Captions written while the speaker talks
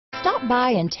Stop by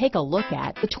and take a look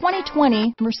at the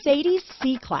 2020 Mercedes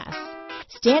C-Class.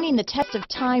 Standing the test of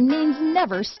time means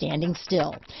never standing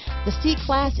still. The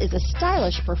C-Class is a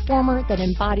stylish performer that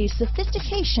embodies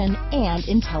sophistication and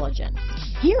intelligence.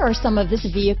 Here are some of this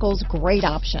vehicle's great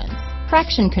options: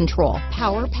 traction control,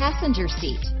 power passenger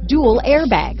seat, dual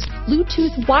airbags,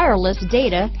 Bluetooth wireless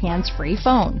data hands-free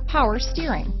phone, power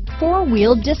steering,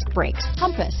 four-wheel disc brakes,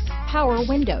 compass, power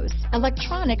windows,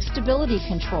 electronic stability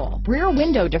control, rear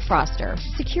window defroster,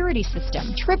 security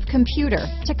system, trip computer,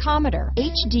 tachometer,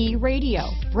 HD radio,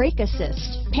 brake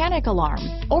assist, panic alarm,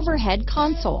 overhead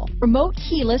console, remote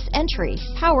keyless entry,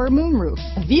 power moonroof.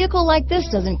 A vehicle like this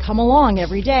doesn't come along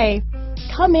every day.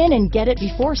 Come in and get it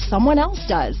before someone else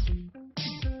does.